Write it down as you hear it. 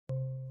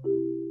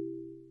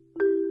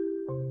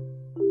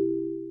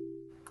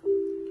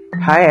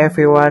Hi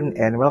everyone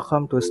and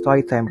welcome to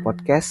Storytime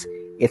Podcast.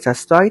 It's a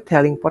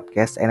storytelling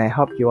podcast and I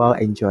hope you all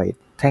enjoy it.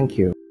 Thank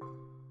you.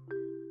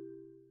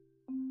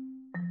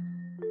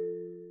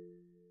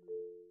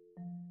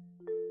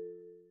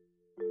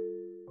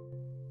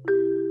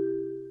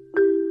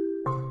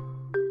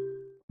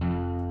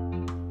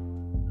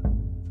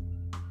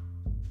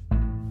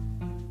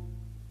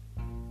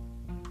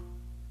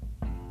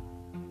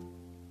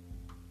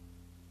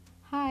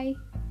 Hi!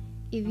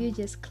 If you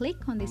just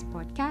click on this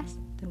podcast,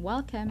 then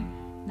welcome.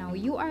 Now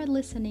you are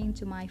listening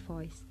to my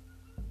voice.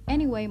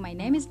 Anyway, my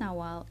name is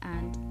Nawal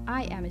and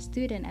I am a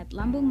student at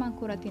Lambung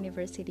Mangkurat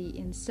University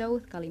in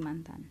South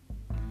Kalimantan.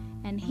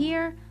 And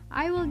here,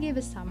 I will give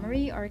a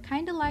summary or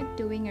kinda like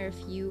doing a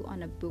review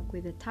on a book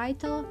with the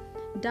title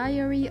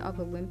Diary of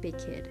a Wimpy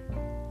Kid.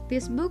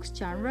 This book's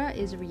genre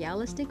is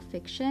realistic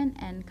fiction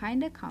and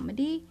kinda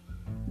comedy.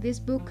 This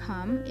book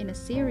comes in a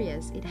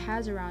series. It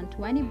has around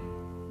 20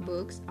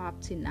 books up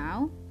to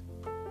now,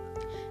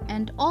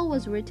 and all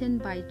was written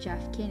by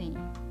Jeff Kinney.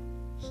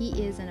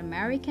 He is an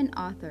American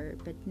author,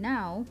 but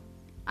now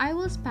I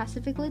will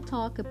specifically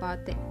talk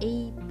about the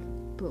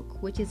 8th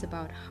book, which is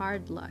about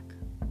hard luck.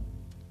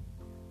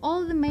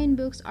 All the main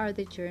books are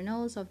the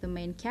journals of the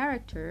main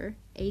character,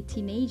 a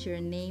teenager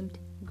named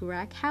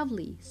Greg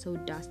Havley, so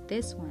does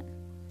this one.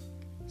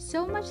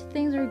 So much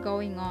things are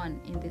going on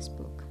in this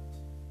book.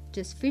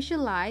 Just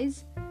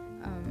visualize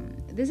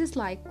this is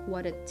like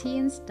what a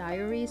teen's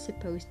diary is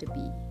supposed to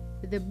be.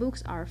 The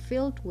books are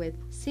filled with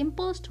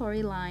simple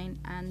storyline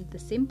and the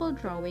simple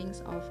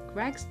drawings of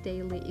Greg's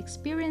daily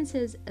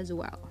experiences as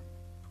well.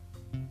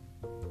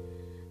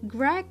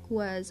 Greg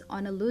was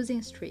on a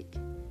losing streak.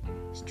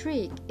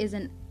 Streak is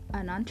an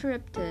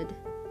uninterrupted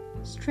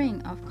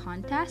string of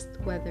contests,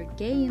 whether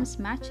games,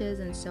 matches,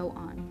 and so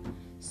on.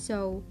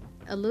 So,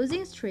 a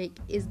losing streak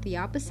is the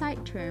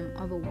opposite term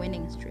of a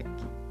winning streak.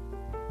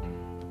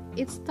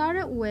 It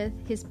started with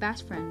his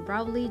best friend,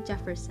 Rowley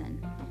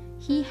Jefferson.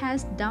 He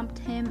has dumped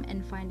him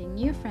and finding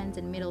new friends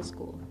in middle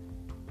school.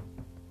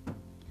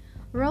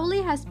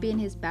 Rowley has been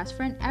his best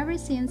friend ever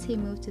since he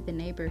moved to the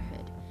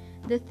neighborhood.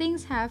 The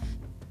things have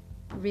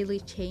really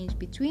changed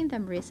between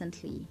them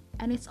recently,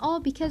 and it's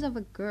all because of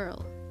a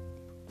girl.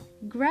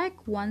 Greg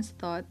once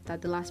thought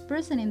that the last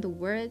person in the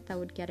world that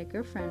would get a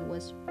girlfriend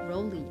was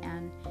Rowley,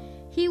 and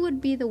he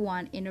would be the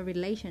one in a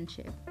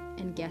relationship.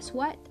 And guess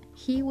what?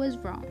 He was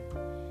wrong.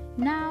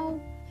 Now,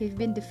 he's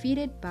been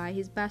defeated by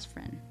his best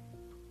friend.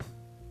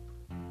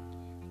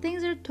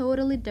 Things are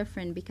totally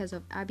different because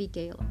of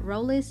Abigail,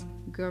 Rowley's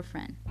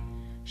girlfriend.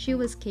 She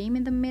always came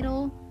in the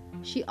middle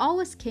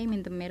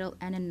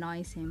and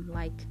annoys him.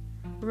 Like,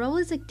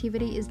 Rowley's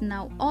activity is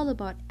now all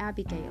about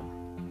Abigail.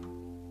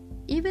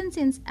 Even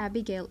since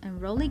Abigail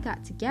and Rowley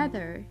got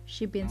together,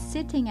 she's been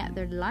sitting at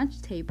their lunch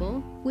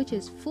table, which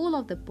is full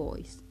of the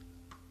boys.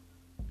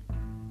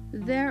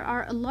 There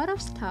are a lot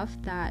of stuff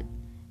that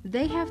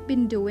they have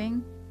been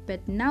doing,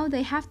 but now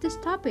they have to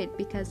stop it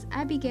because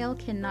Abigail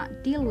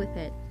cannot deal with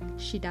it.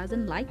 She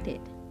doesn't like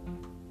it.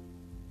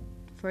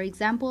 For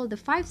example, the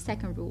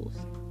 5-second rules.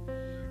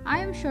 I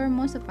am sure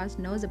most of us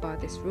knows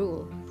about this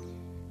rule,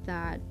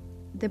 that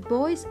the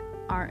boys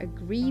are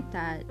agreed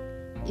that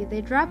if they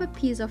drop a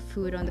piece of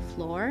food on the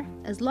floor,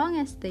 as long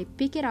as they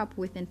pick it up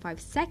within 5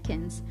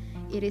 seconds,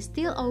 it is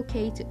still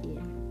okay to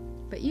eat.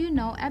 But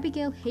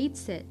Abigail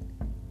hates it.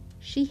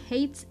 She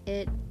hates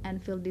it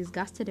and feels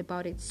disgusted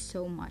about it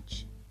so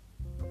much.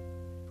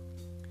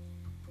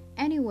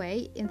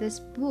 Anyway, in this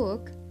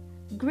book,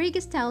 Greg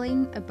is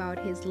telling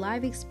about his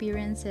life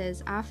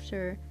experiences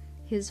after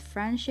his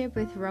friendship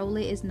with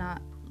Rowley is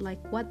not like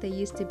what they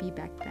used to be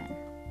back then.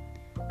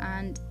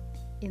 And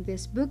in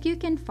this book, you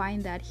can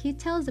find that he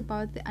tells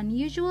about the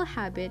unusual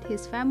habit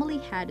his family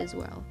had as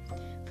well.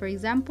 For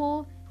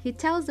example, he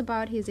tells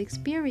about his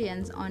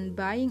experience on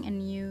buying a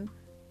new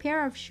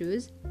pair of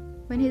shoes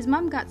when his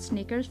mom got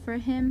sneakers for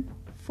him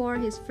for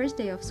his first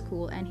day of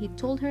school, and he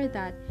told her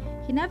that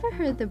he never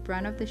heard the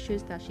brand of the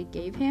shoes that she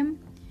gave him,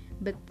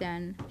 but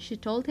then she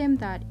told him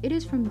that it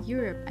is from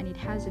Europe and it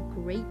has a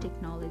great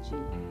technology.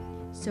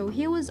 So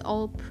he was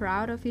all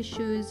proud of his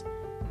shoes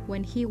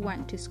when he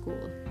went to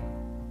school.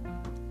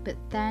 But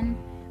then,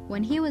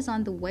 when he was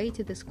on the way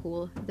to the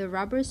school, the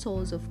rubber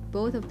soles of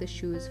both of the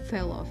shoes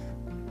fell off.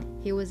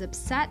 He was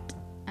upset,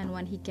 and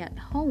when he got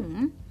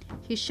home,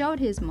 he showed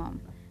his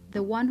mom,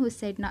 the one who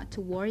said not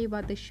to worry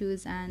about the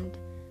shoes and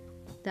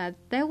that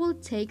they will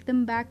take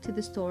them back to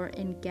the store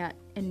and get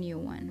a new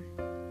one.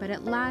 But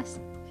at last,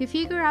 he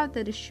figured out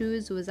that the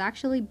shoes was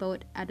actually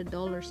bought at a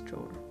dollar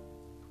store.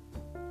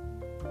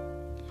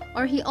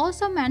 Or he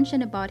also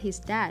mentioned about his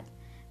dad,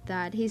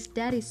 that his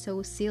dad is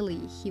so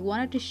silly. He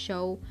wanted to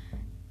show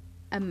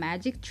a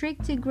magic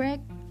trick to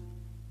Greg.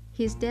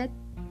 His dad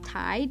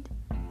tied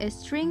a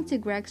string to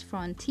Greg's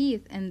front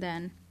teeth and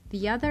then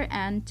the other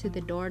end to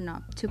the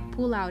doorknob to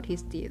pull out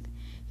his teeth.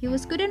 He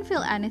couldn't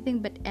feel anything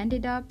but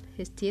ended up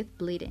his teeth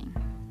bleeding.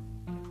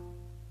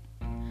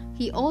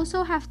 He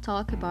also have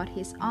talked about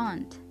his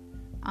Aunt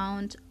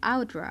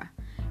Audra.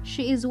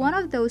 She is one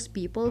of those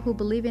people who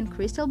believe in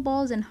crystal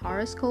balls and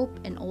horoscope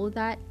and all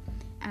that.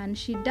 and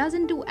she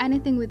doesn't do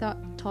anything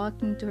without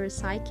talking to her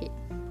psychic.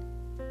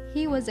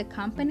 He was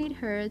accompanied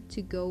her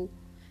to go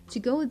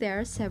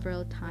there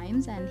several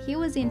times, and he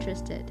was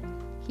interested.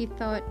 He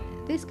thought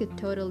this could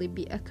totally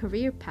be a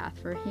career path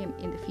for him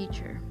in the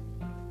future.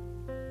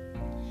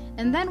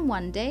 And then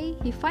one day,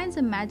 he finds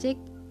a magic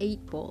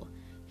 8-ball.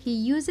 He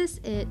uses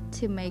it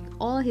to make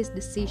all his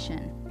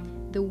decisions.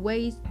 The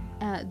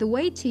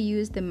way to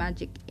use the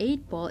magic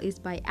 8-ball is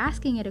by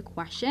asking it a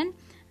question,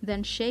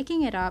 then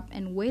shaking it up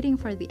and waiting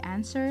for the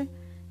answer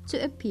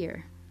to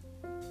appear.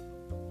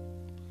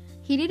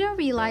 He didn't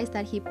realize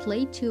that he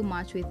played too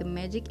much with the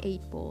magic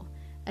 8-ball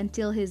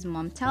until his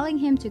mom telling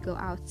him to go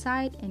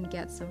outside and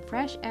get some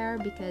fresh air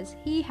because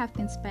he had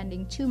been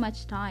spending too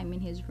much time in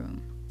his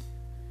room.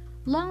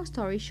 Long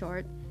story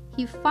short,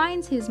 he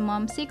finds his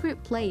mom's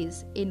secret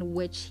place, in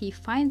which he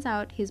finds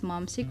out his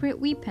mom's secret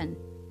weapon.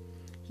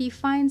 He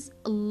finds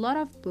a lot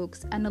of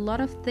books and a lot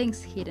of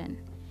things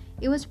hidden.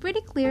 It was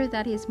pretty clear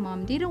that his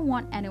mom didn't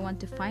want anyone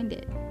to find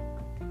it.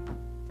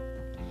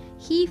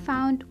 He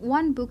found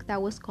one book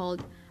that was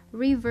called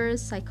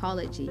Reverse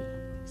Psychology.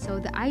 So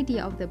the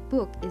idea of the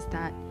book is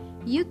that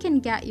you can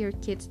get your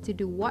kids to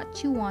do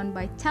what you want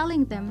by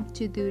telling them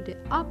to do the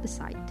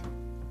opposite.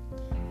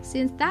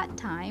 Since that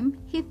time,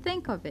 he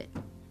think of it.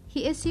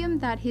 He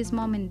assumed that his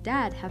mom and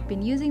dad have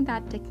been using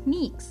that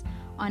techniques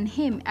on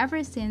him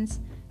ever since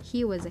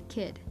he was a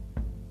kid.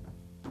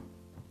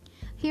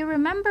 He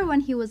remembered when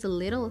he was a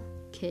little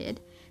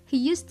kid, he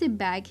used to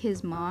beg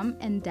his mom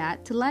and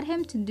dad to let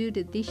him to do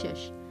the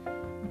dishes,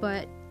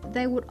 but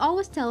they would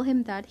always tell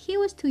him that he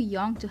was too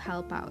young to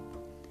help out.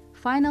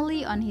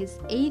 Finally, on his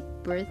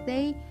 8th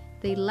birthday,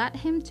 they let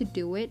him to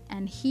do it,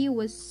 and he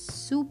was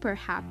super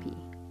happy.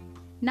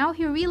 Now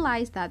he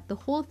realized that the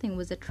whole thing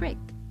was a trick.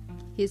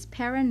 His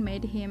parents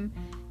made him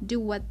do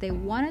what they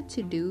wanted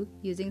to do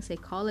using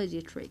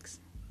psychology tricks.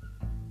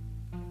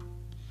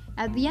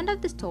 At the end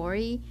of the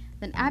story,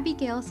 then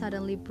Abigail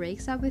suddenly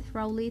breaks up with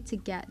Rowley to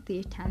get the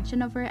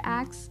attention of her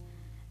ex.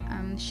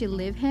 She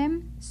leaves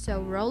him,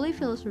 so Rowley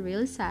feels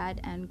really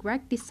sad, and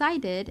Greg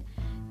decided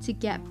to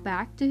get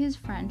back to his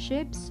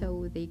friendship,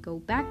 so they go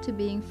back to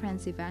being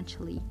friends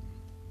eventually.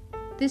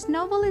 This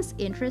novel is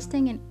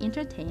interesting and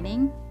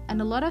entertaining,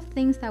 and a lot of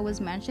things that was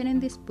mentioned in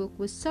this book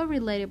was so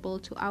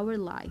relatable to our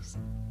lives.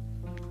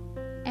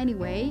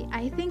 Anyway,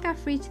 I think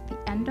I've reached the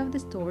end of the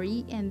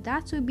story, and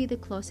that will be the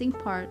closing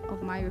part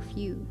of my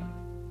review.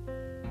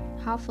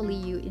 Hopefully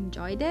you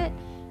enjoyed it,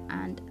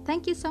 and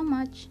thank you so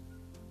much.